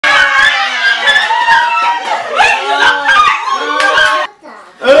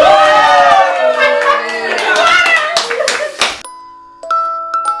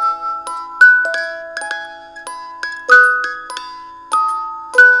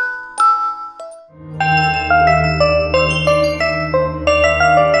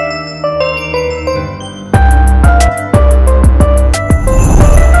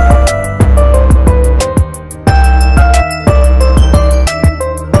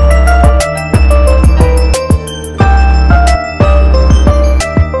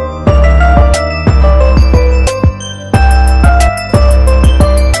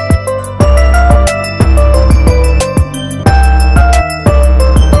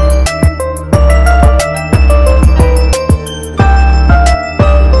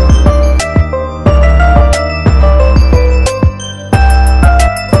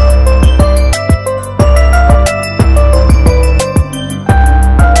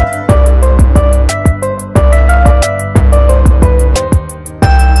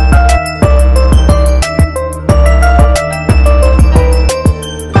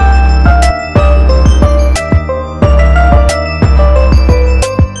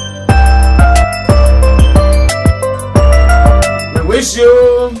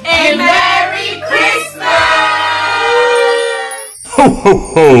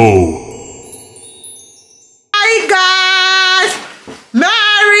Hi guys!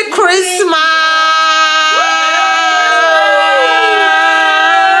 Merry Christmas!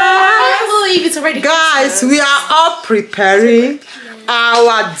 I believe it's already Guys, we are all preparing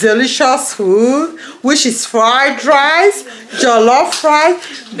our delicious food, which is fried rice, jollof rice,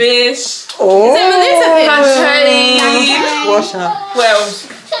 fish. oh, Wash out. Well,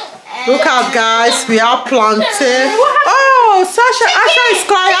 Look out, guys, we are planting. Oh, Asha is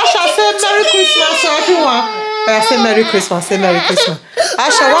crying. Asha, say Merry Christmas to everyone. Say Merry Christmas, say Merry Christmas.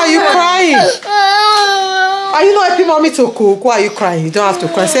 Asha, why are you crying? Are you not helping mommy to cook? Why are you crying? You don't have to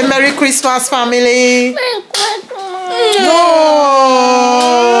cry. Say Merry Christmas, family.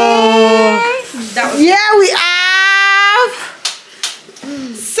 No. Yeah, we have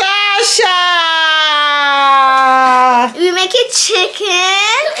Sasha. We make it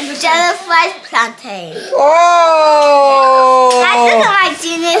chicken, jollof rice, plantain. Oh. Guys, look at my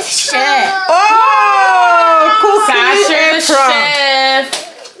genius shirt. Oh, Sasha's chef.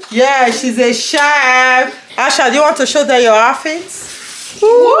 Yeah, she's a chef. Asha, do you want to show them your outfits?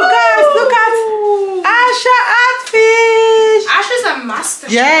 Ooh, guys, look at Asha outfit. Asha's a master.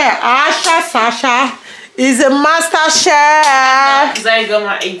 Yeah, Sasha is a master chef. Because I got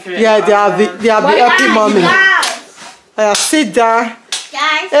my apron. Yeah, they are happy mommy. Sit down.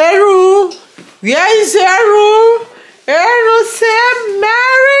 Guys, Eru, where is Eru? Eru, say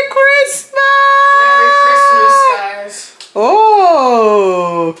Merry Christmas. Merry Christmas, guys.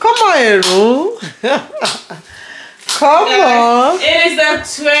 Oh, come on, Eru. Come on. It is the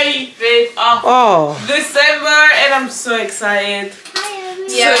 25th of December and I'm so excited to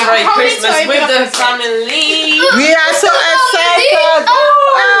celebrate Christmas with the family. We are so excited.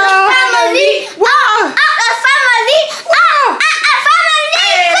 family. Wow. Family.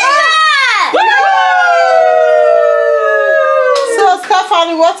 So,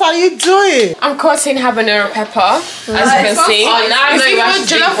 Stephanie, what are you doing? I'm cutting habanero pepper, as you can see. Oh, now I know you have to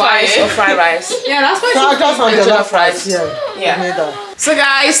jollof rice or fried rice. Yeah, that's what Jollof rice. Yeah. So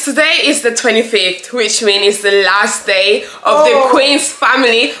guys, today is the 25th, which means it's the last day of the Queen's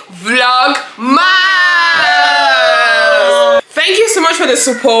family Vlogmas. Thank you so much for the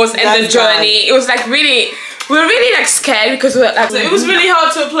support and the journey. It was like we were really like scared because we were like, it was really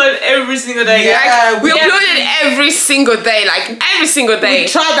hard to upload every single day. Yeah, we uploaded every single day, like every single day. We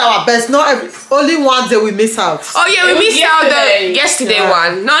tried our best. Only one day we miss out. Oh yeah, we missed out the yesterday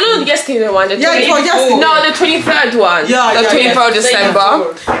one. No, not yesterday one. The it was yesterday. No, the 23rd one. Yeah, the 23rd of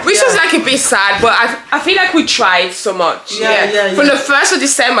December, which was Yeah. like a bit sad, but I feel like we tried so much. Yeah. From the 1st of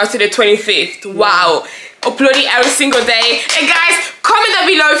December to the 25th. Wow. Uploading every single day. And guys, comment down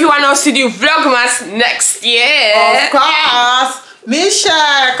below if you want us to do Vlogmas next year. Of course.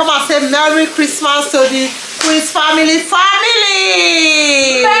 Michelle, come on, say Merry Christmas to the Queen's family.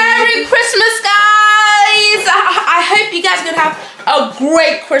 Merry Christmas, guys! I hope you guys are gonna have a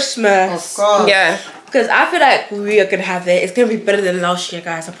great Christmas. Of course. Yeah. Because I feel like we are gonna have it. It's gonna be better than last year,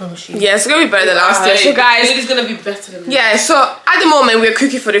 guys. I promise you. Yeah, it's gonna be better than last year. So guys, it's gonna be better than yeah, so at the moment we're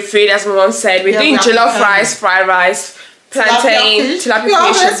cooking for the food, as my mom said. We're doing jollof rice, fried rice, plantain,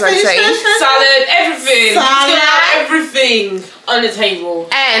 tilapia fish, salad, everything. Everything on the table.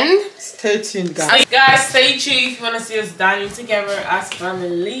 and Stay tuned, guys. Guys, stay tuned if you want to see us dining together as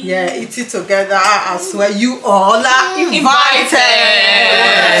family. Yeah, eat it together. I swear you all are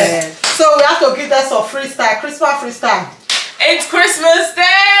invited. So we have to give them some freestyle, Christmas freestyle. It's Christmas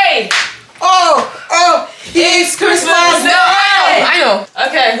Day! Oh, it's Christmas Day! I know.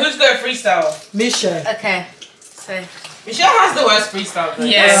 Okay, who's going freestyle? Michelle. Okay. So. Michelle has the worst freestyle. Though.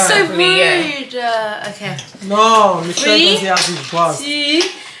 Yeah. So Yeah. rude. Okay. No, Michelle 3, doesn't have the boss. 2,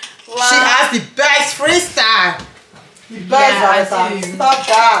 1. She has the best freestyle. The best freestyle. Stop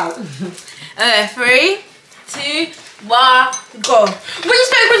that. 3, 2, 1, go. When you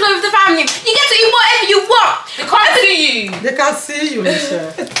spend Christmas with the family, you get to eat whatever you want. They can't see you. They can see you,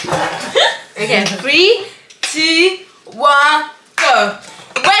 Michelle. Okay, 3, 2, 1, go.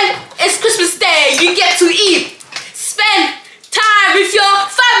 When it's Christmas Day, you get to eat. Spend time with your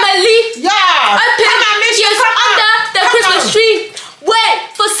family. Yeah. Open your under the Christmas tree. Wait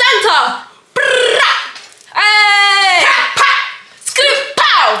for Santa. Hey. Scream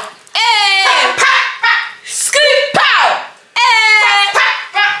pow. Hey. Scream pow. Hey.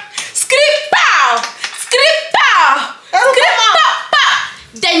 Scream pow. Scream pow. Scream pow.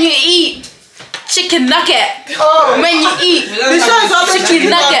 Then you eat chicken nugget. When you eat chicken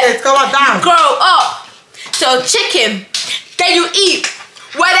nugget, Come on down. grow up. So chicken. Then you eat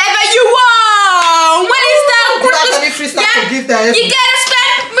whatever you want. When it's time Christmas, you gotta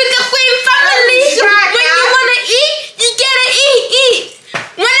spend with the Queen family. When you wanna eat, you gotta eat.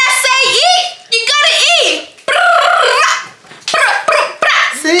 When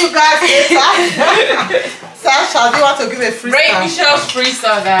See you guys later. Sasha, do you want to give a free Rate star? Michelle's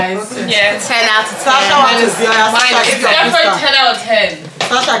freestyle, guys. Okay. Yeah. 10 out of 10. Sasha wants to be honest. Mine Sasha, is give your free definitely star. 10 out of 10.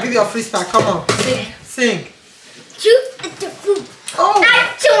 Sasha, give your free star. Come on. Sing. You eat the food. Oh. I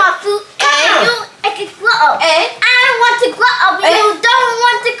chew my food and you can grow up. I don't want to grow up. You don't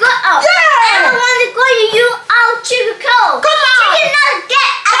want to grow up. Yeah. I don't want to grow you. I'll chew the cold. Come on. Chicken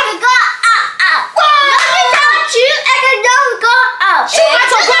nugget. I can go up. No, without you, I can don't go up. She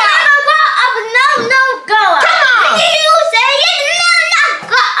wants to go up. Go up. No, go up. Come on. You say it. No,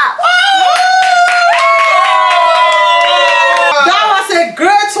 go up. That was a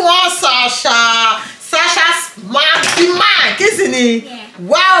great one, Sasha. Sasha's the mic, isn't he? Yeah.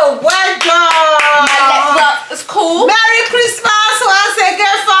 Wow, well done. Well, it's cool. Merry Christmas once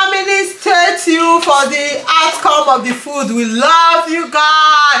again, families. Thank you for the outcome of the food. We love you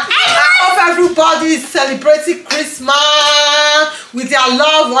guys. I hope everybody is celebrating Christmas with their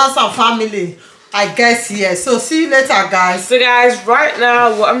loved ones and family. I guess yes. So see you later, guys. So guys, right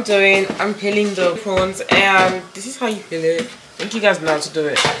now what I'm doing, I'm peeling the prawns, and this is how you peel it. I think you guys know how to do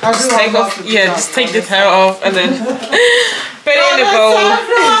it. Just take off, yeah, just take the tail off and then put it in the bowl.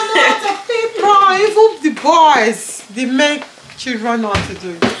 Even the boys, the men, children know how to do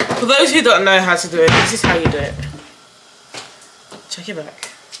it. For those who don't know how to do it, this is how you do it. Check it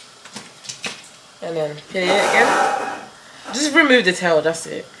back. And then peel it again. Just remove the tail, that's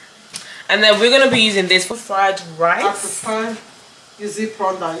it. And then we're gonna be using this for fried rice. I prefer using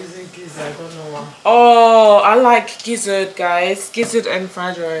prawn than using gizzard. I don't know why. Oh, I like gizzard, guys. Gizzard and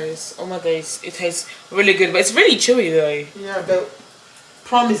fried rice. Oh my days, it tastes really good, but it's really chewy though. Yeah, but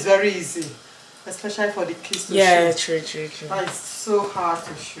prawn is very easy, especially for the kids to Yeah, chew. true. But it's so hard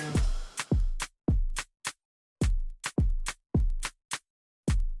to chew.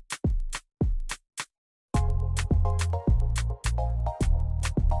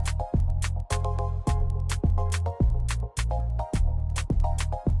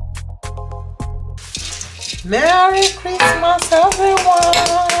 Merry Christmas, everyone!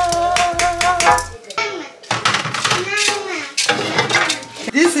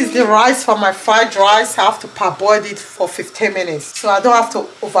 This is the rice for my fried rice. I have to parboil it for 15 minutes, so I don't have to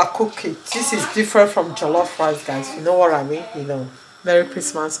overcook it. This is different from jollof rice, guys. You know what I mean? You know. Merry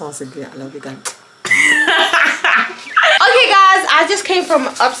Christmas once again. I love you guys. Okay guys, I just came from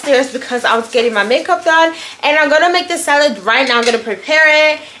upstairs because I was getting my makeup done, and I'm gonna make this salad right now. I'm gonna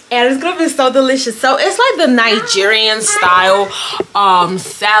prepare it, and it's gonna be so delicious. So it's like the Nigerian style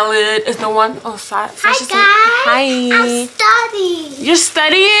salad. It's the one. Oh, Hi guys. I'm studying. You're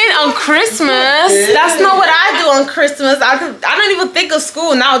studying on Christmas. That's not what I do on Christmas. I don't even think of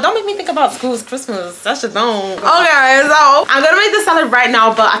school now. Don't make me think about school. It's Christmas. That's just don't. Okay, so I'm gonna make the salad right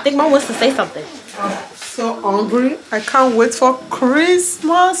now, but I think Mom wants to say something. So hungry. I can't wait for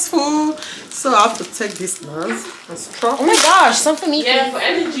Christmas food. So I have to take this now and straw. Oh my gosh, some for me. Yeah, for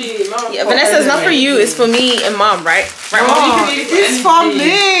energy. Mom. Yeah, Vanessa, it's not for you. It's for me and Mom, right? Right, Mom? Oh, it's for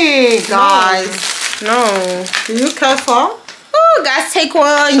me, guys. No. Do you care for? Oh, guys, take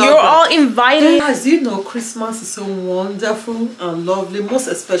one. You're all invited. Guys, you know Christmas is so wonderful and lovely. Most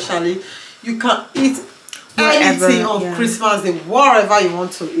especially, you can eat anything on Christmas Day, whatever you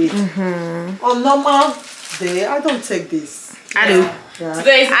want to eat. On normal day, I don't take this. I do. Yeah.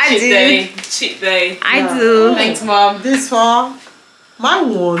 Today's a I cheat do. day. Cheat day. I do. Thanks, Mom. This one, my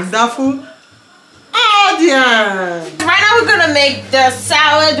wonderful audience. Right now, we're gonna make the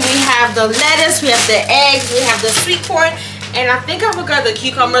salad. We have the lettuce, we have the eggs, we have the sweet corn, and I think I forgot the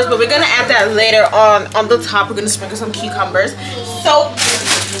cucumbers, but we're gonna add that later on the top. We're gonna sprinkle some cucumbers. So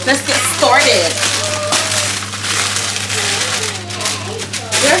let's get started.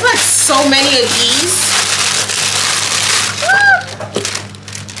 There's like so many of these.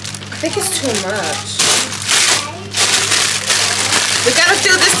 I think it's too much. We gotta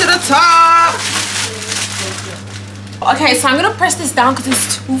fill this to the top. Okay, so I'm gonna press this down because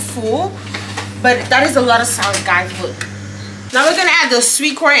it's too full. But that is a lot of salad, guys. Look. Now we're gonna add the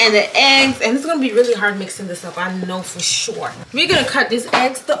sweet corn and the eggs, and it's gonna be really hard mixing this up. I know for sure. We're gonna cut these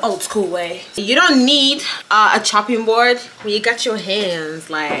eggs the old school way. You don't need a chopping board when you got your hands.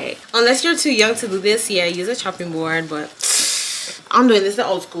 Like, unless you're too young to do this, yeah, use a chopping board. But I'm doing this the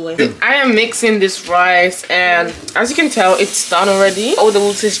old school way. I am mixing this rice, and as you can tell, it's done already. All the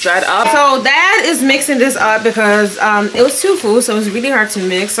water is dried up. So Dad is mixing this up because it was too full, so it was really hard to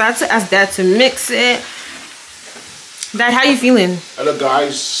mix. So I had to ask Dad to mix it. Dad, how you feeling? Hello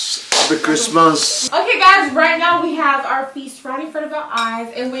guys, Happy Christmas. Okay guys, right now we have our feast right in front of our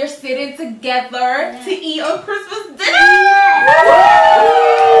eyes and we're sitting together to eat on Christmas dinner.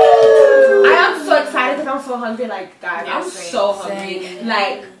 I am so excited because I'm so hungry. Like guys, I'm so hungry.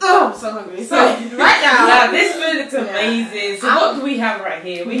 Like, I'm so hungry. So right now, yeah, this food looks amazing. So what do we have right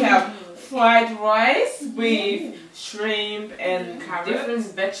here? We have fried rice with shrimp and different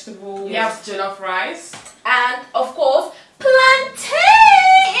vegetables. We have jollof rice. and of course plantain.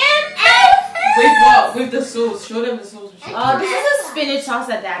 With what? With the sauce. Show them the sauce. This is a spinach sauce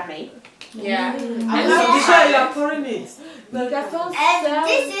that Dad made. Yeah. I'm not sure you are pouring it. We got some And salad.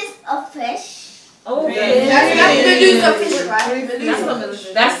 this is a fish. Oh, Yeah. fish. That's Medusa fish,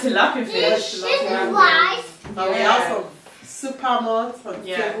 right? That's tilapia fish. This is rice. And we have some supermalt and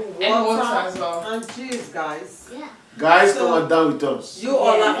table And water water as well. and juice, guys. Yeah. Guys, come on down with us. You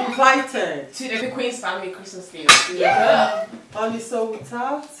all are invited. To the Queen's family Christmas Day. Yeah. Only so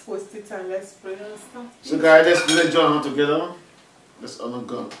without wasting time, let's pray and start. So guys, let's join our hand together. Let's honor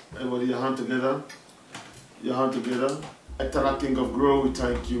God. Everybody, your hand together. Your hand together. Eternal King of Glory, we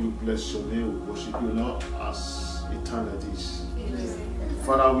thank you, we bless your name, we worship you, Lord, as eternities.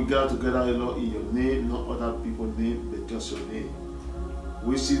 Father, we gather together, Lord, in your name, not other people's name, but just your name.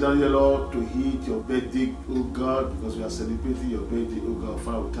 We sit down here, Lord, to eat your birthday, oh God, because we are celebrating your birthday, oh God.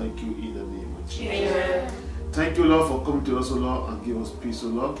 Father, we thank you in the name of Jesus. Amen. Thank you, Lord, for coming to us, oh Lord, and give us peace, oh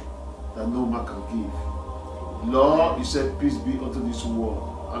Lord, that no man can give. Lord, you said peace be unto this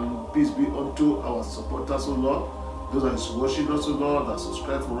world, and peace be unto our supporters, oh Lord. Those that is watching us, oh Lord, that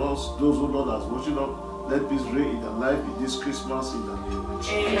subscribe for us, those, oh Lord, that is watching us, let peace reign in their life in this Christmas in the name of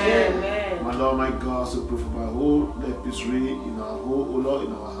Jesus. Amen. My Lord, my God, so pray for my whole, let peace reign in our whole, oh Lord,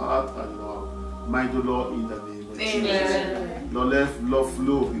 in our heart and in our mind, oh Lord, in the name of Jesus. Lord, let love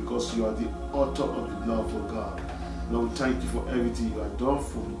flow because you are the author of the love, oh God. Lord, we thank you for everything you have done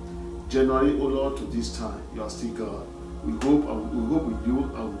from January, oh Lord, to this time. You are still God. We hope with you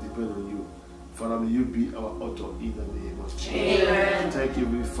and we depend on you. Father, may you be our author in the name of Jesus. Amen. Thank you,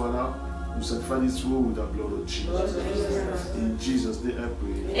 my Father. We sanctify this room with the blood of Jesus. In Jesus' name I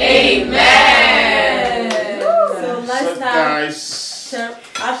pray. Amen. So next So time, guys,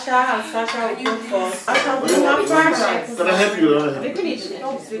 Asha and Sasha will go first. Asha will can have fried rice. I help you?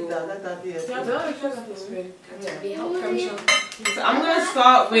 Don't sit there, let that be it. So I'm gonna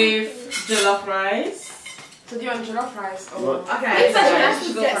start with jollof rice. So do you want jollof rice? Or What? Okay.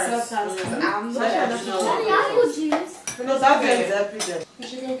 Sasha Go get first. Daddy, apple juice. No, that is every day. you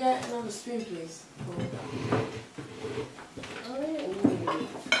should go get another spoon, please.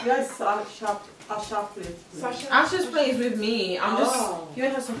 Yes, Asha plate. Sasha. Asha's plays with me. I'm just. Oh. You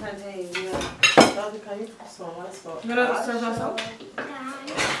want to have some plantain? Yeah. Daddy, can you put some rice for You gonna serve myself? Guys.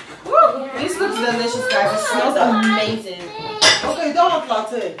 Woo! This looks delicious, guys. It smells amazing. Okay, you don't want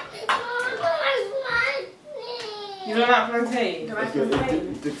plantain. You don't like plantain?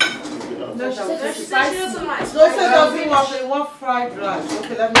 Okay, take it out. No, she said Spicy. doesn't want they want fried rice.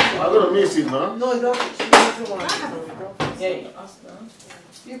 Okay, let me I'm gonna miss it, man. No, you don't. She doesn't want it. Yeah, you ask now.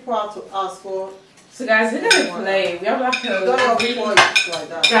 People have to ask for. So guys, we're gonna play. We have like You don't have a to pour it like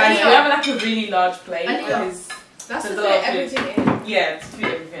that. guys, we have like a really large plate. I know. Because That's there's to a lot fit of food. everything in. Yeah, to fit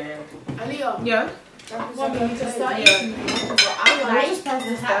everything in. Aliyah. Yeah. Well, we need to start Yeah. eating. What I I like just pass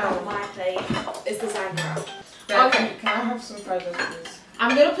this to have on down. my plate is the sandra. Okay. Can I have some fried vegetables?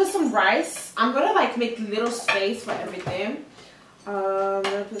 I'm gonna put some rice. I'm gonna like make little space for everything. I'm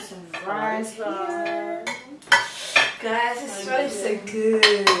gonna put some rice here. Guys, it's smelling so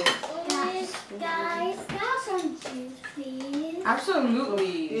good. Guys, got some juice, please.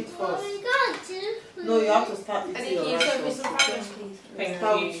 Absolutely. Eat first. We got juice, please. No, you have to start And eating then your can you serve me rice some first. fried rice, please? Thank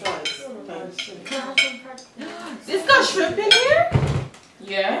Start you. with rice. Thanks. Can I have some fried rice? This got shrimp in here?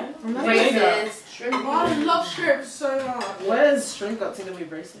 Yeah. This is shrimp. Oh, I love shrimp so much. What does shrimp got to do with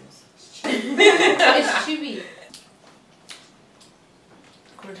braces? It's chewy.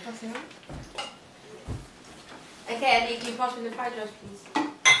 Good. Okay, Eddie, can you pass me the fried rice, please?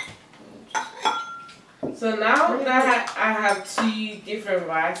 So now that I have two different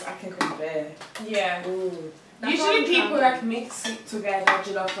rice, I can compare. Yeah. Ooh. Usually people like mix it together,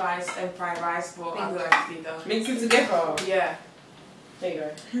 jollof rice and fried rice, but I don't like to do that. Mix it together. Yeah. There you go.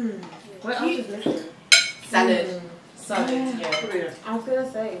 What else is missing? Salad. Salad, yeah. I was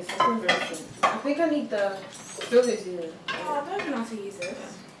gonna say something missing. I think I need the fillers here. Oh, I don't know how to use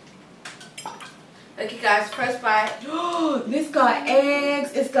this. Okay guys, first bite. This got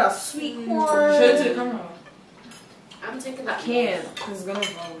eggs. It's got sweet corn. Show it to the camera. I'm taking I that. can. It's gonna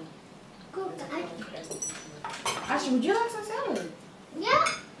roll. Go, guys. Actually, would you like some salad? Yeah.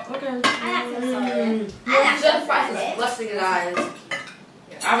 Okay. I like some salad. I like Jollof some rice is salad. blessing, guys.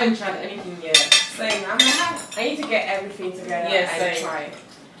 I haven't tried anything yet. Same. I need to get everything together and try it.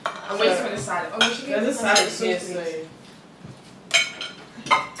 I'm waiting for the salad. Oh, we should get There's a salad here, so.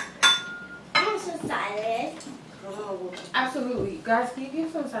 I'm so excited. Absolutely. Guys, can you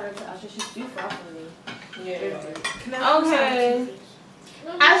give some salad to Asha? She's too far from me. Yeah. Okay.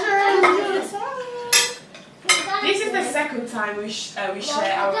 Asha, this is the second time we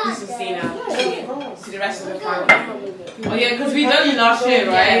share our Christmas dinner to the rest of the family. Oh yeah, because we done it last year,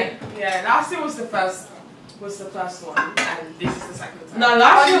 right? Yeah, last year was the first one, and this is the second time. No,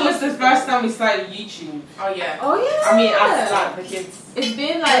 last year was the first time we started YouTube. Oh yeah. oh yeah. I mean, after like the kids. It's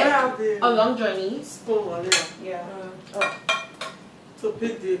been like a long journey. Yeah. So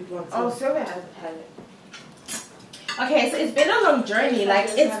pick the plantain. Oh, Sylvia has had it. Okay, so it's been a long journey. Like,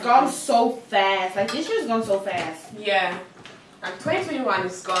 it's gone so fast. Like, this year's gone so fast. Yeah. And 2021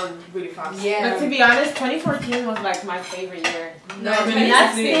 is gone really fast. Yeah. But to be honest, 2014 was like my favorite year. No,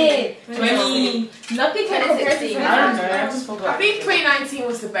 That's it. 20. Nothing can compare to 2019. I don't know. I just forgot. I think 2019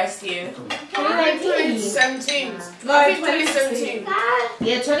 was the best year. 2019. 2017. No, I think 2017.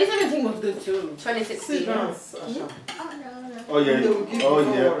 Yeah, 2017 was good too. 2016. Oh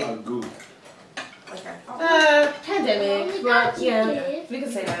yeah, I'm good. Okay. Pandemic. But yeah, we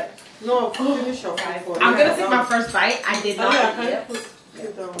can say that. No, finish your food. I'm gonna take my first bite. I did not eat yet.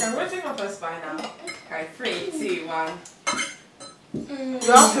 Okay, we're taking my first bite now. Okay, 3, 2, 1.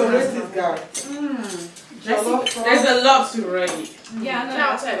 You have to rate this guy. There's a lot to rate. Yeah, no.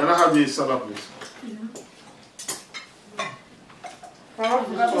 And I have the salad, please. I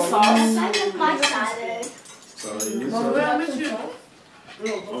like my salad.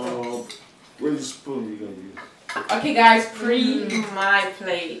 Where's the spoon you gonna use? Okay, guys, my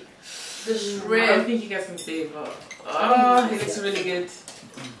plate. The I shrimp. don't think you guys can see it, but it looks really good.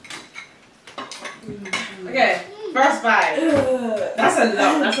 Okay, first bite. That's a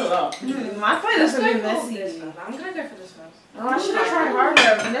lot. That's a lot. My plate is a bit messy. I'm gonna go for this first. Oh, I should have tried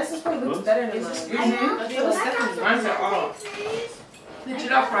harder. Vanessa's plate looks better than mine. Mine's are off. The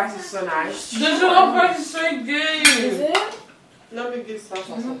jollof rice is so nice. The jollof rice is so good. Is it? Let me give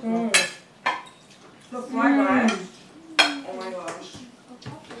Sasha some. The fried rice. Oh my gosh.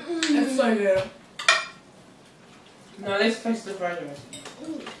 It's so good. No, let's taste the fried rice.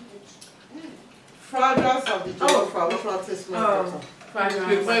 Fried rice or the jollof fry? Which one tastes more better? Fried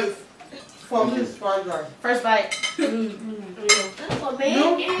rice. For me, it's fried rice. First bite. For me,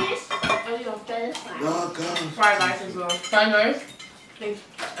 it's your first one. No, God. Fried rice as well. Fried rice? I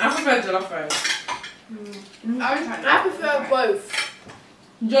prefer jollof rice. I prefer both.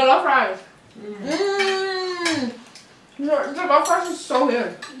 Jollof rice. Jollof rice is so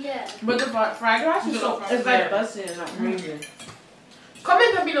good. Yeah. But the fried rice is so, it's like busting. Like, Amazing.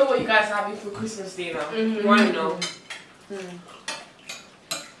 Comment down below what you guys are having for Christmas dinner. You want to know.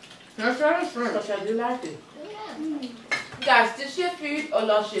 Let's try this first. Sasha, do you like it? Guys, this year food or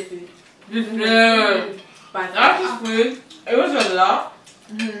last year food? This is good. Last year's food, it was a lot,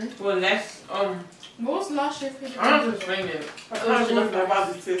 but less, What was last year food? I don't know to explain it. I don't know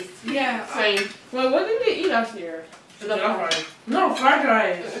about the taste. Yeah. Same. Wait, what did they eat last year? Jollof rice. No, fried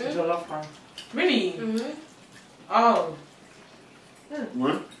rice. Jollof rice. Really? Oh.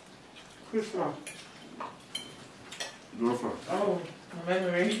 When? Christmas. Go for it. Oh, my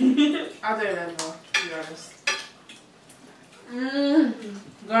memory. I don't remember, to be honest.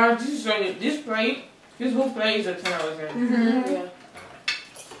 God, this is so good. This whole plate is a 10 out of 10. Yeah.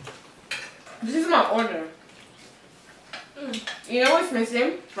 This is my order. You know what's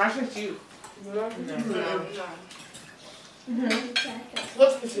missing? Rice and stew. No.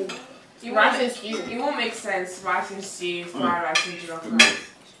 What's missing? Rice and stew. It won't make sense. Rice and stew, fried rice and jollof rice.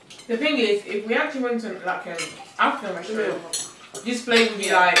 The thing is, if we actually went to like an African restaurant, this plate would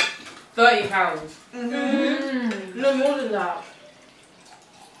be like £30. No more than that.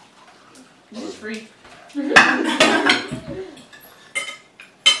 This is free.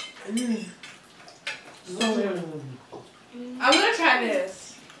 I'm gonna try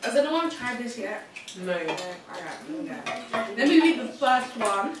this. Has anyone tried this yet? No. Okay. Let me read the first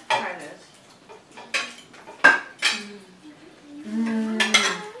one. Try this.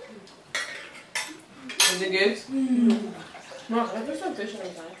 Is it good? No, I put some fish on the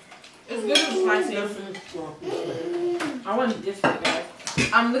side. It's good and spicy. I want this one, guys.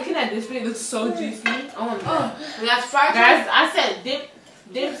 I'm looking at this one. It looks so juicy. I want that. And that's fried Guys, rice. I said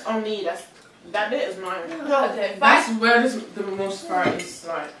dips on me. That bit is mine. Okay, That's where the most fried is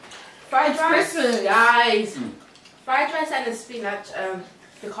like. fried rice. Christmas. Guys. Fried rice and the spinach,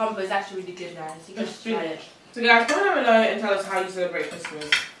 the combo is actually really good, guys. You can just try it. So guys, comment down below and tell us how you celebrate Christmas.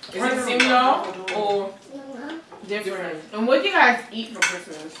 Is it similar or different. And what do you guys eat for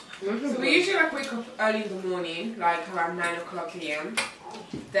Christmas? So we usually like wake up early in the morning, like around 9 o'clock a.m.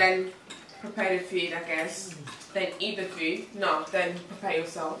 Then prepare the food, I guess. Then eat the food. No, then prepare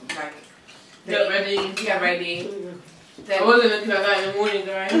yourself, like Get ready. Get ready. Then I wasn't looking like that in the morning,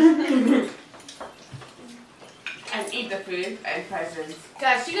 guys. and eat the food and presents.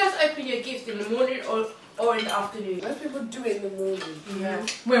 Guys, you guys open your gifts in the morning or in the afternoon? Most people do it in the morning. Yeah.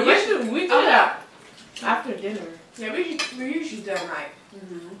 Wait, we do that after dinner. Yeah, we usually do it at night.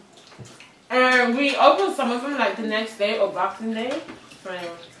 And we open some of them like the next day or Boxing Day.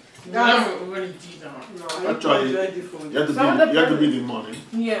 We don't really do that. No. Actually, you have to be in the morning.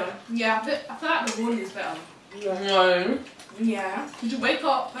 Yeah. Yeah, I feel like the morning is better. No. Yeah. Did you wake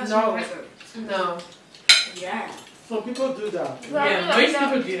up? No. Presents? No. Yeah. Some people do that. Yeah, most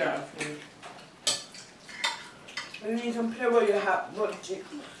people do that. And then you can play what you have,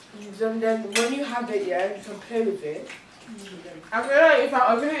 and then when you have it, yeah, you can play with it. I feel like if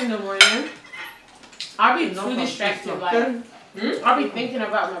I open it in the morning, I'll be too distracted. Like, I'll be thinking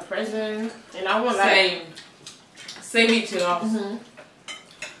about my present, and I want like same me too.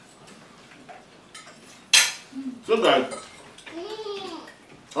 So guys,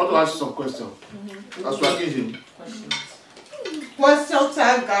 I want to ask you some questions. As we are eating, Question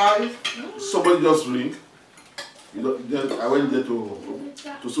time, guys. somebody just ring. You know, then I went there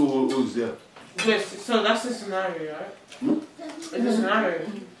to see who is there. Yes, so that's the scenario, right? It's a scenario.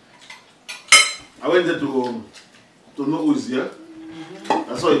 I went there to know who is here.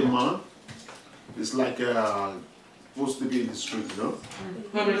 I saw a man. It's like supposed to be in the street, you know.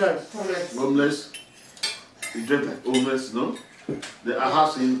 Homeless. He dressed like homeless, you know. They are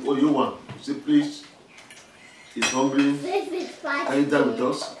asking, what you want? He said, please. He's hungry. Can you dine with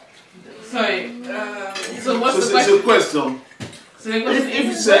us? Sorry. So what's the It's question? a question. So the question If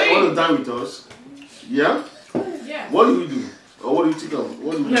you say you want to dine with us, yeah? Yeah. What do you do? Or what do you think of?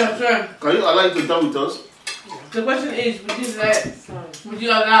 What do you do? Yeah, sure. Can you allow you to dine with us? The question is, would you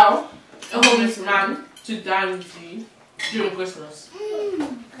allow a homeless man to dine with you during Christmas?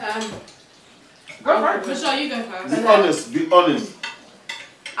 Michelle, you go first. Be honest. Be honest.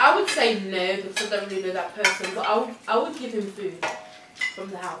 I would say no because I don't really know that person, but I would give him food from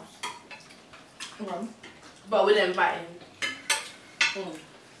the house. But I wouldn't invite him.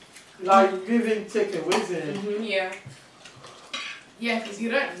 Like giving takeaways in. Yeah. Yeah, because you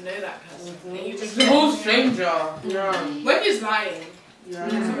don't know that person. And you just The whole stranger. Yeah. when he's lying. Yeah.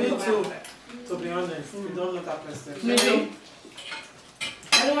 Me too. To be honest, we don't know that person. Me too.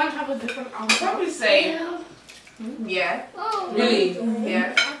 Anyone have a different answer? Probably say, yeah. Really?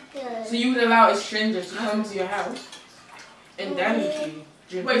 Yeah. So you would allow a stranger to come to your house and dine with you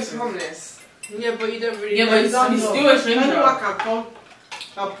during Wait, he's Christmas? homeless. Yeah, but you don't really Yeah, know. but You don't he's know. still a stranger. Anyone can come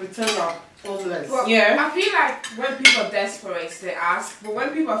and pretend I'm homeless. Well, Yeah. I feel like when people are desperate, they ask. But when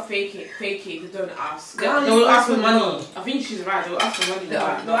people are fake it, they don't ask. They will ask for money. I think she's right. They will ask for money.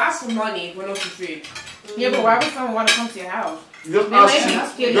 They'll ask for money, but not for food. Yeah, but why would someone want to come to your house? You just They ask might be you.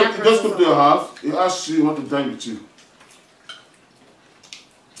 asking Just that go person to your house. He asks you, want to dine with you.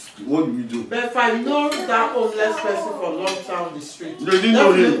 What do you do? But if I know that homeless person for a long time on the street, You didn't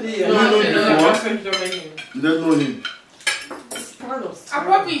know him. definitely, You yeah. didn't know him before. before. You didn't know him. It's kind of I'll scary.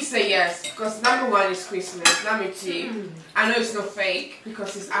 probably say yes, because number one is Christmas. Number two, I know it's not fake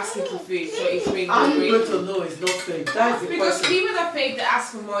because he's asking for food, so it's really How are you hungry. going to know it's not fake? That's the Because question. people that fake, they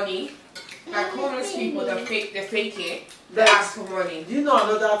ask for money. Like homeless people that fake it, they ask for money. Do you know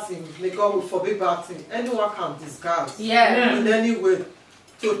another thing? Like God will forbid bad thing. Anyone can disguise Yeah. in any way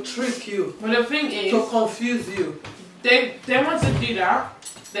to trick you, But the thing is, to confuse you. they want to do that.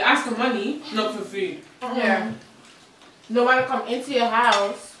 They ask for money, not for food. Yeah. No one come into your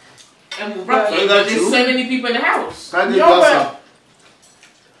house and rob So you. is that There's true? so many people in the house. Can you No, answer?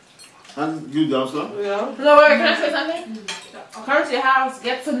 but- And you the answer? Yeah. No, wait, can I say something? Come to your house,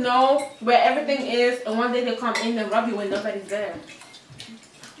 get to know where everything is, and one day they come in and rob you when nobody's there.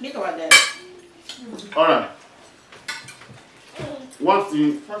 Think about that. Alright. One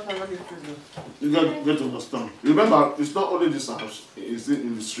thing you get to understand. Remember, it's not only this house, it's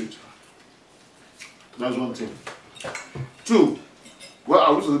in the street. That's one thing. Two, where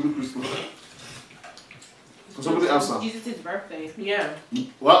are we celebrating Christmas? Can somebody answer? Jesus' birthday. Yeah.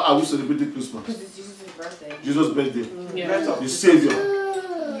 Why are we celebrating Christmas? Because it's Jesus' birthday. Jesus' birthday. Yeah. The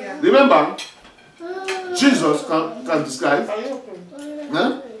Savior. Remember, Jesus can disguise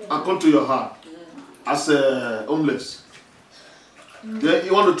and come to your heart as a homeless. Then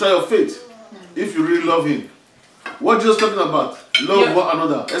you want to try your faith if you really love Him. What Jesus talking about? Love one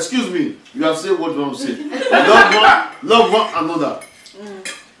another. Excuse me, you have said what you want to say. Love one another.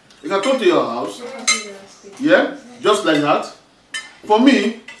 He can come to your house. Yeah, just like that. For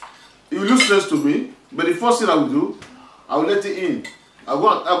me, he will lose stress to me. But the first thing I will do, I will let it in.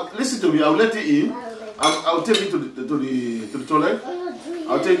 Listen to me. I will let it in. I will take it to the toilet.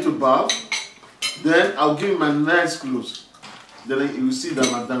 I will take it to bath. Then I will give him my nice clothes. Then he will sit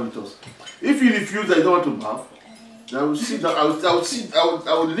down and dine with us. If he refuses that he don't want to bath, then I will sit down. I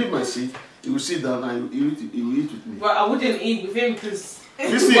will leave my seat. He will sit down and he will eat with me. But I wouldn't eat with him because.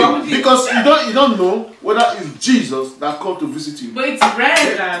 Listen, because you don't know whether it's Jesus that come to visit you. But it's rare,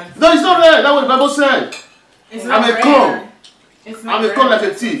 Dad. No, it's not rare. That's what the Bible said. It's not I may rare. come. It's not I may rare. come like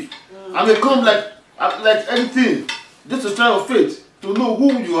a thief. I may come like anything. Just to try your faith to know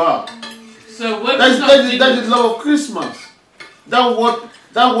who you are. So what That's the love of Christmas. That's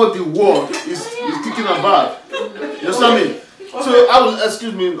what the world is thinking about. You understand me? So I will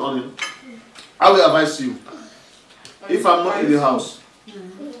excuse me on it. I will advise you. If I'm not in the house,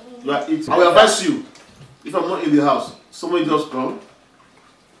 you are eating. I will advise you. If I'm not in the house, somebody just come,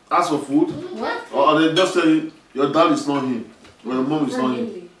 ask for food, or they just tell you your dad is not here, or your mom is not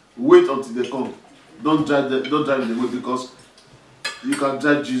here. Wait until they come. Don't drive them away because you can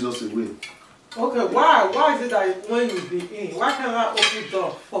drive Jesus away. Okay, why is it that when you be in, why can't I open the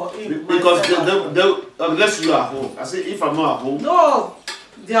door for him? Because they unless you are at home. I say if I'm not at home. No,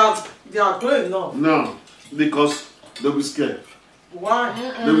 they are going now. No, because they'll be scared. Why?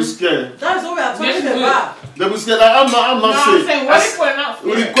 They'll be scared. That's what we are talking about. They'll be scared. Like, I'm not saying. What if we're not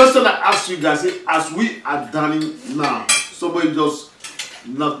scared? The question I ask you guys, as we are dining now, somebody just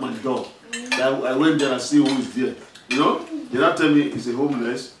knocked my door. I went there and see who is there. You know, they not tell me it's a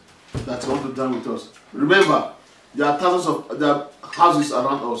homeless that want to dine with us. Remember, there are thousands of houses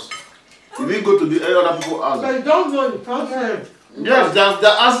around us. You didn't go to the other people's houses. But you don't know, you can't say. Yes, there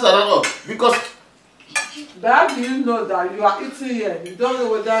are houses around us because. But how do you know that you are eating here? You don't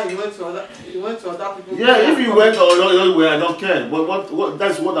know whether you went to other people. Yeah, if you went or anywhere, I don't care. But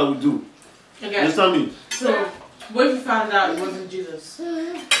that's what I would do. Okay. You understand me? So, what if you found out it wasn't Jesus?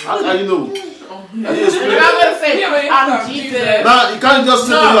 How do you know? Are you You're not gonna say I'm Jesus. Nah, you can't just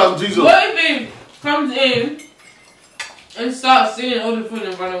say I'm Jesus. What if he comes in and starts singing all the food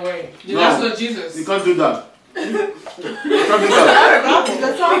and run away? No, That's not Jesus. You can't do that. You can't do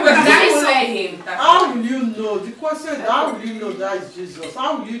that. Guys let him. How will you know? The question is, how will you know that is Jesus?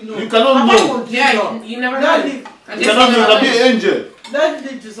 How will you know? You cannot know. Yeah, you never Let know. it- You cannot know. You can be an angel. Let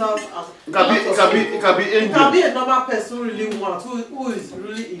Jesus as It can be it angel. can be a normal person who really wants, who is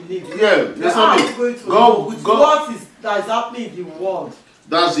really in need. Yeah, that's How are what you going to know God. with what that is happening in the world?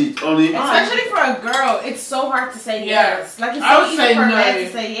 That's it, only. Especially for a girl, it's so hard to say Yeah. yes. Like it's I so would easy say for a no. man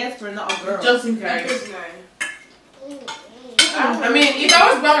to say yes for not a girl. Just in case. I mean, if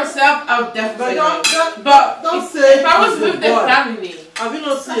I was by myself, I would definitely say no. But don't say if I was it's a with the boy. family. Have you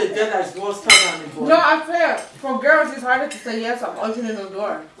not seen a girl that is more standard than a boy? No, I swear, for girls it's harder to say yes. I'm opening the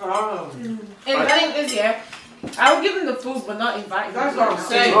door. Ah. And the thing is, yeah, I would give him the food, but not invite him. That's what I'm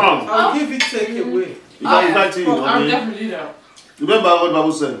saying. Wrong. I'll give it take away. You can't invite him. I would Okay? definitely do that. Remember what the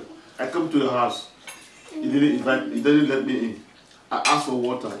Bible said? I come to your house. He didn't invite. He didn't let me in. I asked for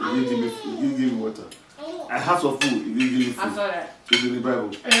water. He didn't give me water. I asked for food. He didn't give me I food. saw that. It's in the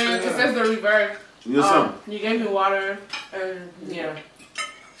Bible. And it says the reverse. You understand? You gave me water, and yeah.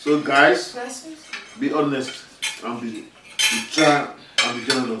 So guys, be honest and be try and be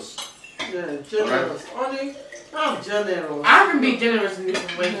generous. Yeah, generous. Only I'm generous. I can be generous in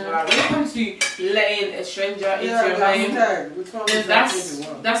different ways, but when it comes to letting a stranger into your home, then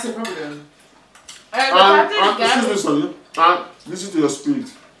that's the problem. And excuse me, sorry. And listen to your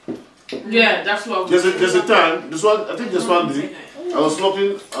spirit. Yeah, that's what. There's a time. I think there's one day I was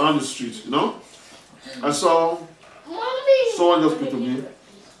walking around the street. You know, I saw someone just put to me.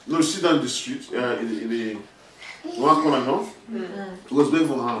 No, sit down in the street, in the one corner, no? He was begging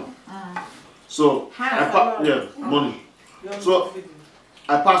for harm. So, money. So,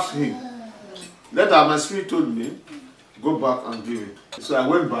 I passed him. Later, my spirit told me, go back and give it. So, I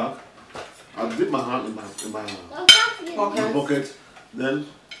went back, I dipped my hand in my pocket, then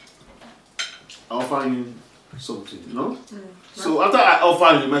I offered him something, you know? So, after I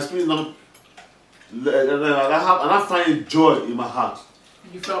offered him, my spirit now, and I find joy in my heart.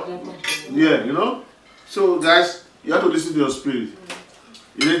 You felt more comfortable. Yeah, you know? So, guys, you have to listen to your spirit.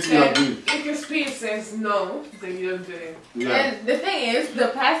 In anything you are doing. If your spirit says no, then you don't do it. Yeah. And the thing is, the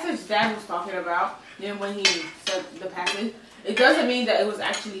passage Dad was talking about, then when he said the passage, it doesn't mean that it was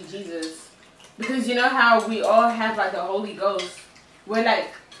actually Jesus. Because you know how we all have like the Holy Ghost. We're like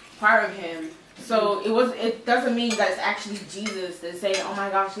part of him. So it doesn't mean that it's actually Jesus that's saying, oh my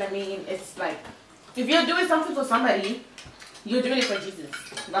gosh, let me in. It's like, if you're doing something for somebody, You're doing it for Jesus.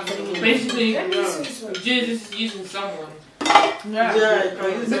 That's what it means. Basically, Jesus is using someone. Yeah,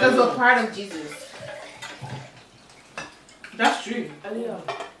 Because we're part of Jesus. That's true.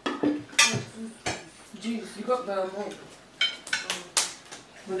 Jeez, you got the moment.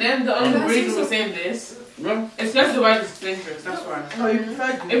 But then the only reason we're saying this, it's because the word is dangerous, that's why. Oh, you prefer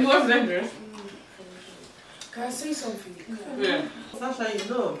If it was dangerous, Can I say something? yeah. Sasha, you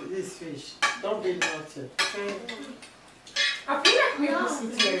know this fish. Don't be naughty. I feel like we're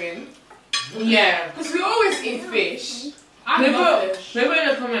pescatarian. Yeah. Because we always eat fish. People in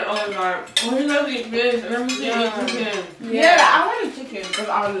the comment always like, oh, you love to eat fish, and I'm just eating chicken. Yeah, I want a chicken because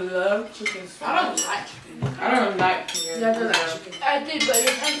I love chicken. I don't like chicken. I don't like chicken. Yeah, I don't like chicken. I do, but it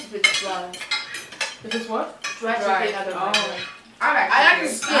depends if it's dry. If it's what? Dry chicken, I don't like. I like the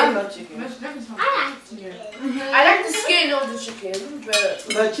chicken. skin. I love chicken. I like chicken. I like the skin of the chicken, but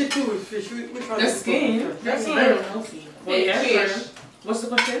The chicken with fish, which one The is skin? prefer? That's very healthy. Well, yeah, Fish. sure. What's the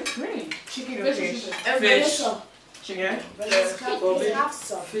question? Chicken or fish. fish? And Fish. Vanessa. Chicken? For me,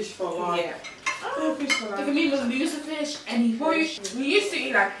 fish for one. Yeah. Oh, fish for You can be with loose fish, any Well, fish. we used to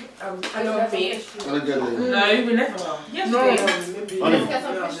eat like a lot of meat. I don't get it. No, even never. Yes, No. please. Maybe Honey. yeah, I've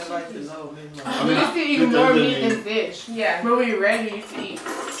never eaten that with me. I We mean, used to eat look more at meat them. than fish. Yeah. But we rarely used to eat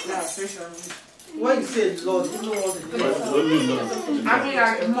fish or meat. When you say Lord, you know what it What is. do you know? I mean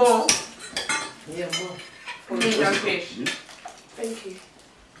like more Yeah, more. meat than fish. Thank you.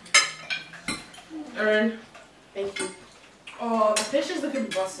 Erin? Thank you. Oh, the fish is looking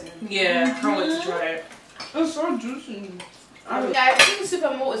busted. Yeah, I want to try it. It's so juicy. Yeah, I think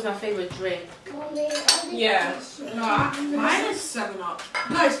super malt is my favorite drink. Yeah. No, mine is 7-Up.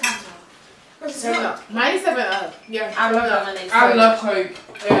 No, it's Fanta. 7-Up. Mine is 7-Up. Yeah. I love lemonade. I love Coke.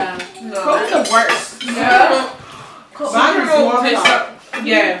 Yeah. No. Coke's the worst. Yeah. Mine is water. Tastes like,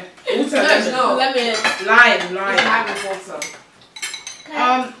 yeah. Also, No, it's not. Lemon. Lime, It's lime. lime with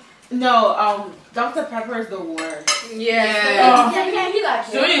water. No, Dr. Pepper is the worst. Yeah. He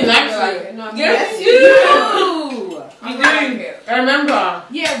likes So you like it? No, Yes, you You! I You like do. it. I remember.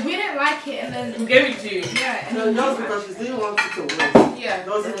 Yeah, we didn't like it and then We gave it to you. yeah, and No, then just because she didn't want it to waste. yeah.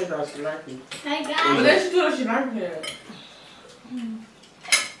 Doesn't mean that she like it. Hey But guys, then she told us she liked it.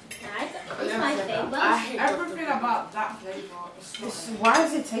 it's my favorite. Everything about that flavor is so Why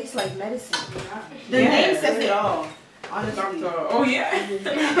does it taste like medicine? The Yeah. name says it all. Honestly. Doctor. Oh, yeah.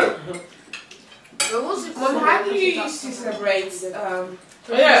 Mom, how do you used to celebrate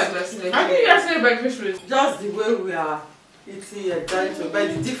Yeah. Christmas? I think you guys celebrate Christmas. Just the way we are eating and dining together.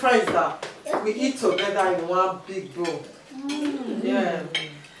 But the difference is that we eat together in one big bowl. Yeah.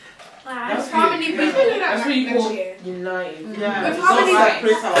 That's How many good. people do that That's what you next call year? united. Yeah, With we how don't many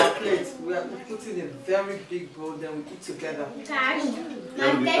separate our plates. We put in a very big bowl, then we eat together. Guys,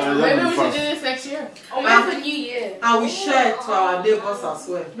 Yeah, my we- favorite. Maybe we should fast. do this next year. Oh, maybe for New Year. And we share it to our neighbors as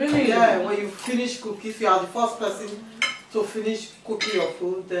well. Really? Yeah, when you finish cooking, if you are the first person to finish cooking your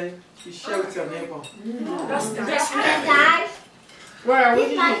food, then you share with your neighbor. That's nice. Guys, Well, what this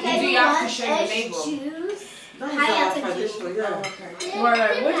do my you favorite have to one share the is neighbor? juice. That is High our up in tradition, juice. yeah.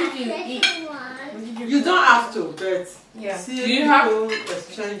 Well, what did you eat? You don't have to, but Yeah. see Do you have- people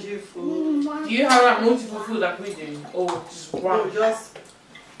exchanging food. Do you have like multiple food like we do? Or just Or one? just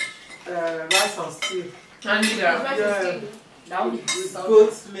rice and stew. I need that. Yeah. That would be With so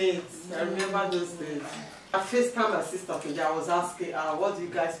goat meat. I remember those days. I FaceTime my sister today. I was asking her, what do you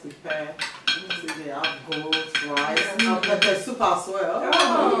guys prepare? So they have goat, rice, and pepper soup as well.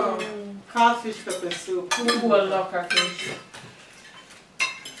 Oh. Catfish pepper soup. Who will love catfish?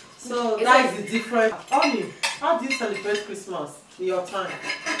 So that is the difference. Honey, how do you celebrate Christmas in your time?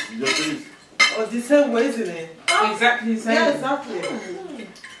 Just eat. Or the same way, isn't it? Exactly the same. Yeah, exactly.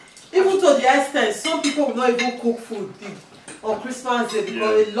 Even to the extent, some people will not even cook food on Christmas Day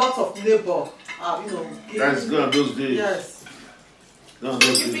because a lot of neighbors are, That's good on those days. Yes. Good on Do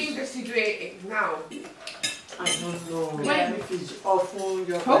those you days. think they should do it now? I don't know. When- If it's often,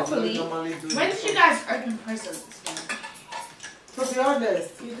 you're Hopefully. normally do When it. did you guys open presents? To be honest,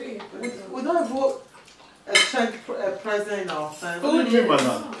 You do. we don't even exchange a present in our What do family. you mean by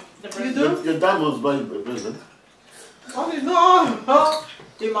that? You do? Your dad must buy you a present. Only no,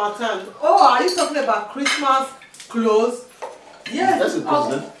 in my time. Oh, are you talking about Christmas clothes? Yes. That's a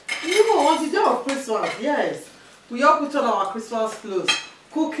present. Even on the day of Christmas, yes. We all put on our Christmas clothes.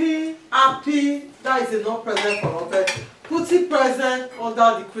 Cooking, happy, that is enough present for us. But putting present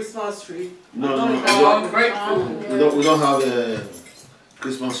under the Christmas tree. No, I no, don't we know. Oh, grateful. We don't have a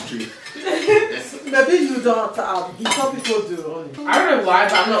Christmas tree. Maybe you don't have. Some people do only. I don't know why,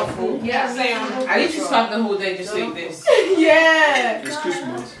 but I'm not full. Yeah, same. I need to stop the whole day just doing this. Yeah. It's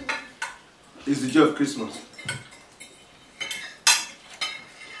Christmas. It's the joy of Christmas.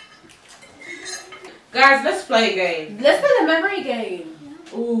 Guys, let's play a game. Let's play the memory game.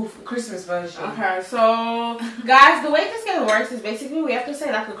 Ooh, Christmas version. Okay, so guys, the way this game works is basically we have to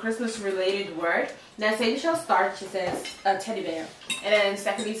say like a Christmas related word. Now say Michelle starts, she says teddy bear. And then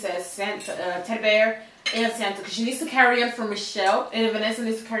Stephanie says Santa, teddy bear and Santa. Because she needs to carry on from Michelle. And then Vanessa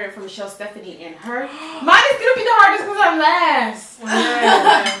needs to carry on from Michelle, Stephanie, and her. Mine is going to be the hardest because I'm last.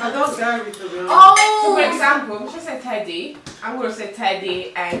 Yeah. I don't carry to be honest. Oh! So for example, she said teddy. I'm going to say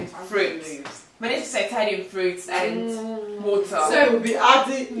teddy and fruit. But if you say teddy and fruits and water. So it would be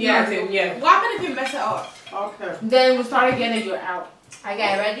adding. Yeah, yeah. What happened if you mess it up? Okay. Then we'll start again and you're out.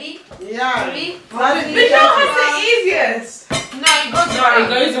 Okay, ready? Yeah. Ready? Michelle has the easiest. No, it goes No, around. it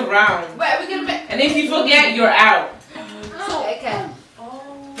goes around. Wait, are we going to make... And if you forget, you're out. Okay.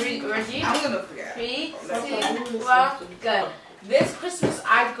 Ready? I'm going to forget. 3, 2, 1, go. This Christmas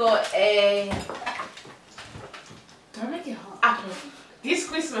I got a... Don't make it hot. Apple. This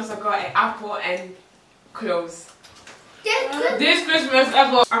Christmas I got an apple and clothes. This Christmas, I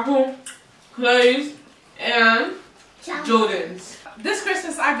got apple, clothes, and Jordans. This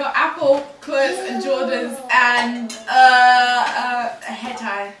Christmas I got apple, clothes, and Jordans, and a hair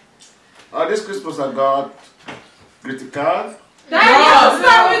tie. This Christmas I got greeting card.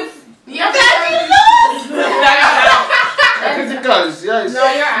 Greeting cards, yes. No,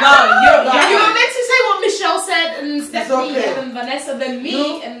 you're out. You were meant to say what Michelle said, and Stephanie, okay. and then Vanessa, then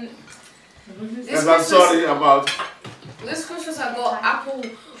me, and... Yes, I'm sorry about. This Christmas I got apple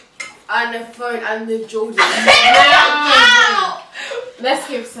and a phone and the Jordan. Let's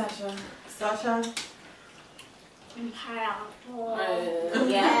give Sasha. Sasha. Pineapple.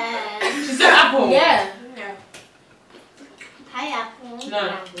 Yeah. She said apple. Yeah. Pineapple. No.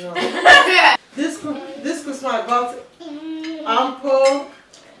 This Christmas I got apple,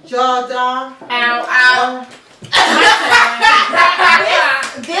 Jordan. Ow.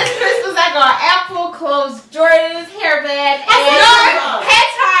 This Christmas I got apple, clothes, Jordans, hairband, and hair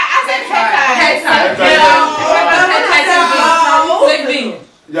tie. I said hair tie. Same thing.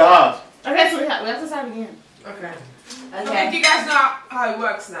 Yeah. Okay, so we have to start again. Okay. Okay. Do you guys know how it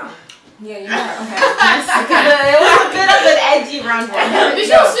works now? Yeah, you know. Okay. It was a bit of an edgy round one.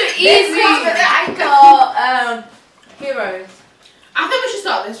 Michelle's so easy. I got heroes. I think we should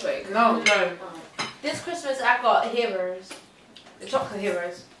start this way. No. This Christmas I got heroes. The chocolate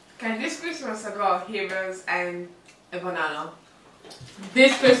heroes. Okay, this Christmas I got heroes and a banana.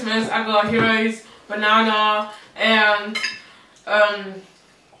 This Christmas, I got heroes, banana, and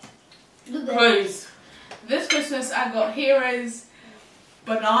clothes. This Christmas I got heroes,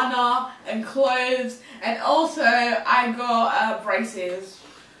 banana, and clothes, and also I got braces.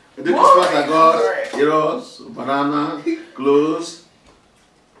 This Christmas I got heroes, banana, clothes.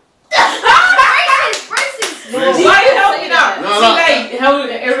 Braces. Why are you helping out? No. See,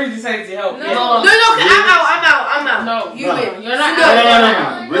 like, everybody decided to help. No, I'm out. No, You win. You're not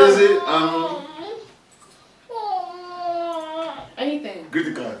No. Braces, Anything.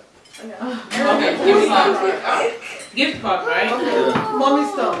 greeting card. Okay, gift card. Gift card, right? Yeah. Mommy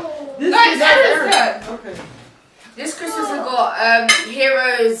stop. This Guys, is that is good. okay. This Christmas I got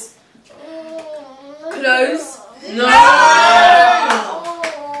heroes, clothes. No.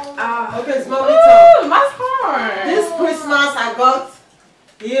 Okay, it's mommy talk. Ooh, that's hard. This Christmas I got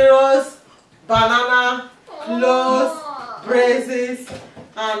heroes, banana, clothes, braces,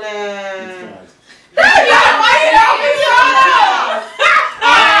 and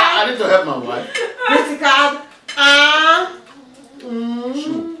I need to help my wife. greeting card and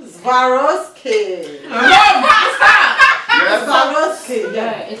Swarovski. Yes. Swarovski, Yeah,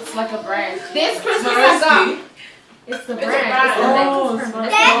 yeah. it's like a brand. This Christmas I got. It's the brand. Oh, I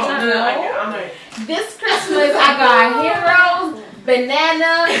know. This Christmas I got heroes,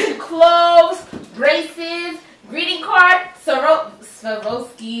 banana, clothes, braces, greeting card,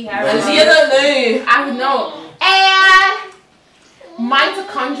 Swarovski. Does he not know? I know. And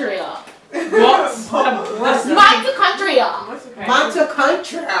mitochondria. What? Mitochondria.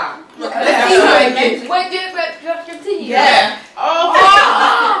 Mitochondria. Wait, do you have to continue? Yeah. Oh.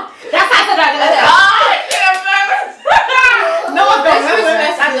 That's how I said no, This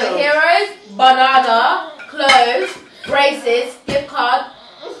Christmas I got heroes, banana, clothes, braces, gift card.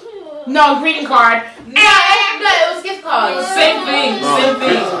 no, greeting card. No, it was gift cards. Same thing. No, Same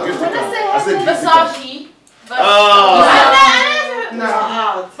thing. gift card. I said gift card. Versace. No,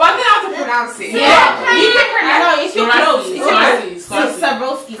 out. But I don't know how to pronounce it. Yeah, you can pronounce it. It's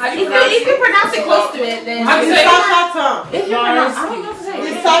Swarovski. How do you pronounce If you it? pronounce it close to it, then How do you It's say it? Sasha turn. if you pronounce, I don't know what to say.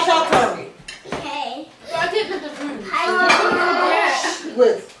 It's Sasha turn. Okay. I did the room.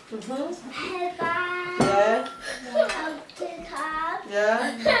 Wait. Yeah.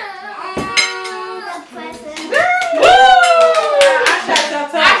 Yeah. Yeah.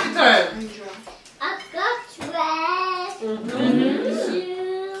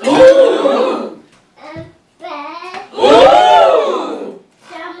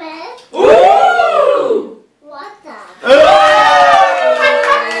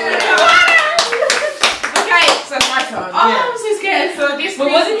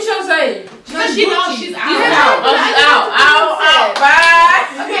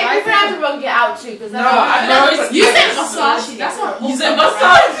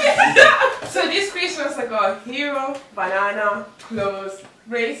 got hero, banana, clothes,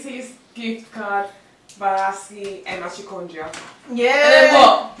 braces, gift card, baraski, and machikondria. Yeah. And then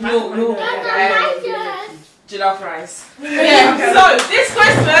what? No. Jollof rice. Yeah. So this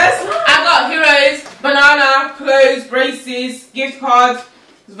Christmas, I got heroes, banana, clothes, braces, gift cards,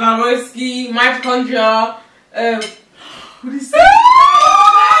 Swarovski, mitochondria. What is that?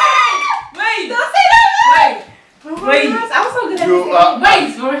 Wait! Don't say that! Wait! I was so good at this. Wait,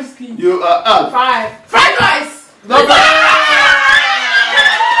 Swarovski. You are out. 5. Fried rice! No,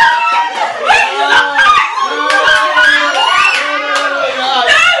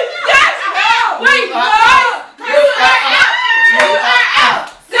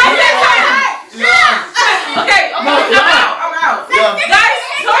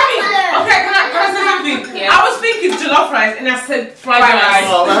 And I said fried rice.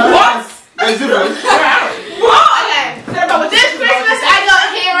 What? That's different. What? Okay. This Christmas I got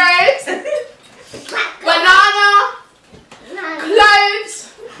heroes, banana, clothes,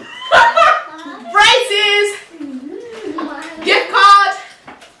 braces, gift card,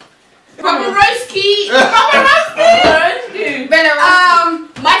 Swarovski,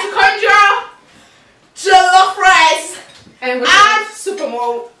 mitochondria, jollof rice, and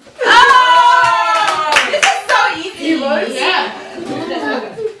supermalt. This is so easy. Yeah.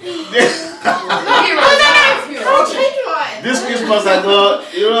 This Christmas I got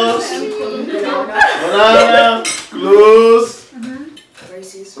heroes, banana, clothes,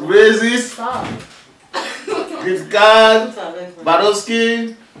 braces, gift card,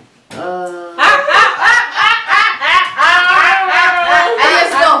 Swarovski.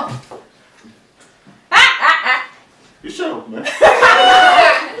 Let's go. You shut up, man.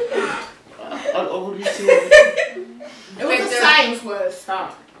 What do you say? It was a science word. Stop.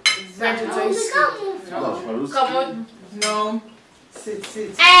 Come on. No. Sit.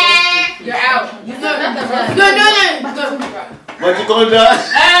 You're out. No. What you call that?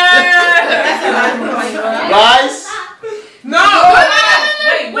 Rice? No.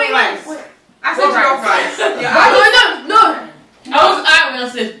 Wait. Rice. I said rice. No. I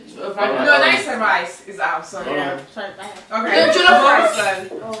said rice. No, I said rice is out. So yeah. Okay.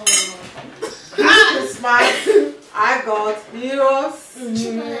 Christmas, I got heroes,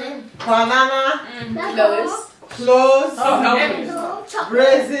 banana, clothes,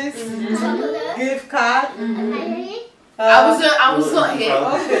 braces, gift card. I was not here.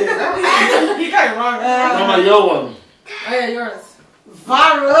 Okay. You got it wrong. Mama, your one. Oh yeah, yours.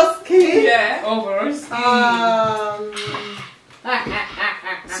 Swarovski. Yeah. Overs.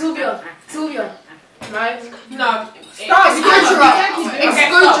 Sylvia. Right? No.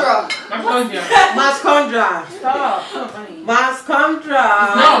 Mitochondria. Stop. Mitochondria.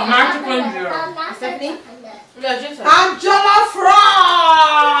 No, mitochondria. Stephanie? And jollof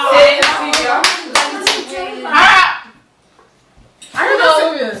rice. I don't know.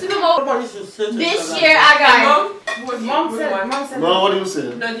 This year I got. Mom said. Mom, what do you say?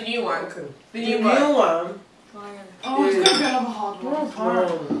 No, the new one. The new one. Oh, it's gonna be another hard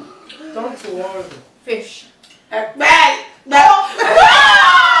one. Don't worry. Fish. Wait.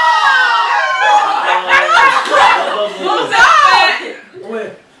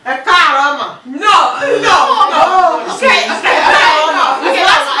 A carama. No. Okay.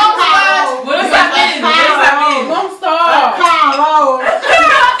 What does that mean? Mom, stop.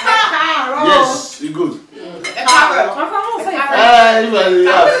 Yes, you good. I'm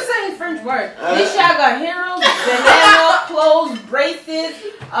gonna say a French word. This year I got heroes, banana, clothes, braces,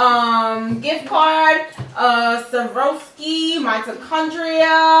 gift card, Swarovski,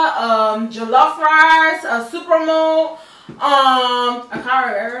 mitochondria, jollof rice, supermalt, a car.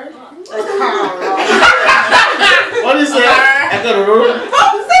 What do you say? I got a room.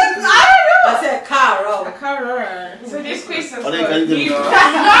 I said caro. So this Christmas, Oh, they can do it.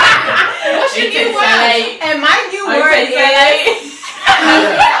 What's your new word? And my new word is.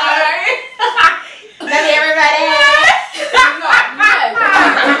 Let everybody.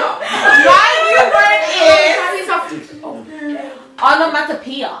 My new word is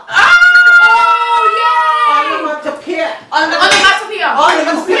onomatopoeia. Oh yeah. Onomatopoeia.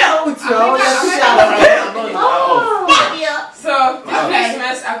 So this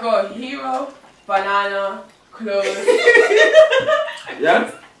Christmas I got hero, banana, clothes.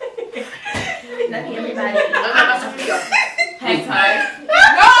 Yeah? Let everybody. Hang tight.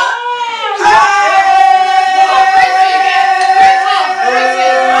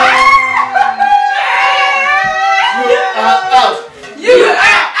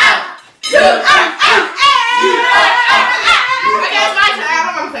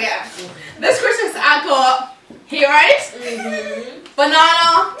 This Christmas I got heroes,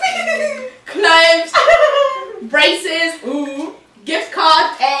 banana, clothes, braces, gift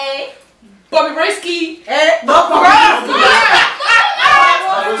card, Bobby Broski, No.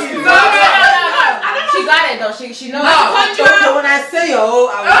 She got it though. She knows. No. When I say yo,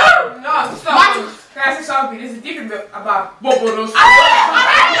 I will. No, stop. Can I say something? There's a difference about Boboros. No,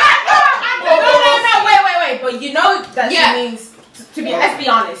 wait. But you know that she means to be. Let's be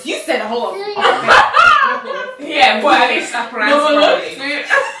honest. You said a whole. Yeah, but at least I pronounced it.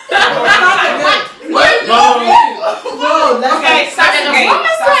 No, let's okay, start again.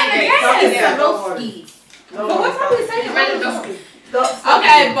 But what time we saying?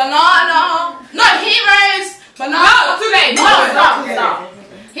 Okay, banana. No, heroes. Banana. No, too late. No, stop.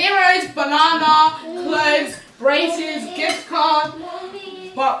 Heroes, banana, clothes, braces, gift card,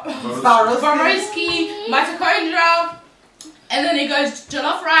 Swarovski, mitochondria, and then it goes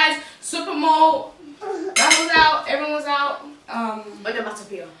jollof rice, super mole. That was out. Everyone was out.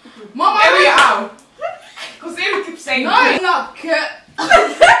 Mama. Every hour. Because they keep saying No, not good.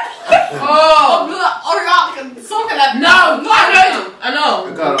 Oh. No, I know.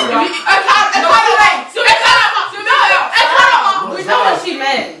 We know what she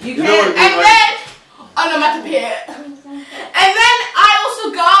meant. You can't. And then onomatopoeia. And then I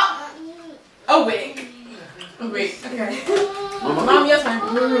also got a wig. Okay. Mom, your turn.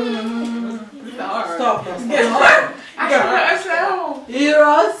 Stop.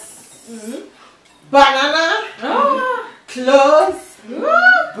 Heroes. Banana. Clothes.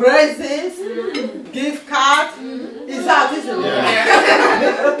 Braces. Gift card. Is out, isn't it?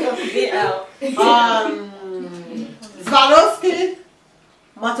 Swarovski.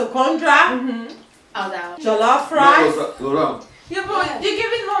 Mitochondria. I was out. Jollof rice. Go down. Yeah, but you're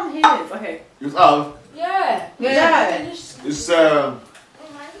giving mom hints. Okay. It's out. Yeah. It's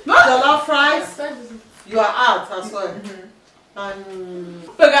Jollof rice. You are out as well.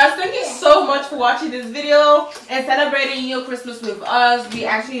 But guys, thank you so much for watching this video and celebrating your Christmas with us. We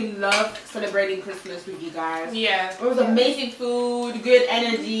actually love celebrating Christmas with you guys. Yeah. It was amazing food, good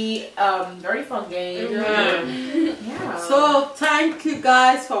energy, very fun game. Yeah. So thank you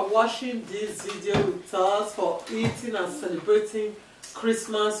guys for watching this video with us, for eating and celebrating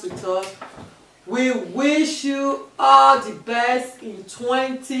Christmas with us. We wish you all the best in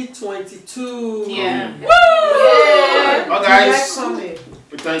 2022. Yeah. Woo! Well, guys, Coming.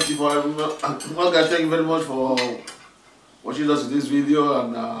 we thank you for everyone. Well, guys, thank you very much for watching us in this video,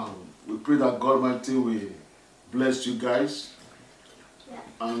 and we pray that God Almighty will bless you guys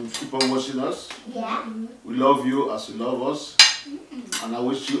and keep on watching us. Yeah. We love you as you love us, and I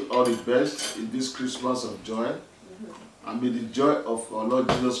wish you all the best in this Christmas of joy. And may the joy of our Lord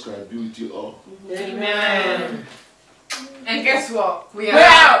Jesus Christ be with you all. Amen. And guess what? We're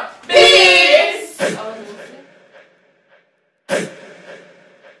out. Peace!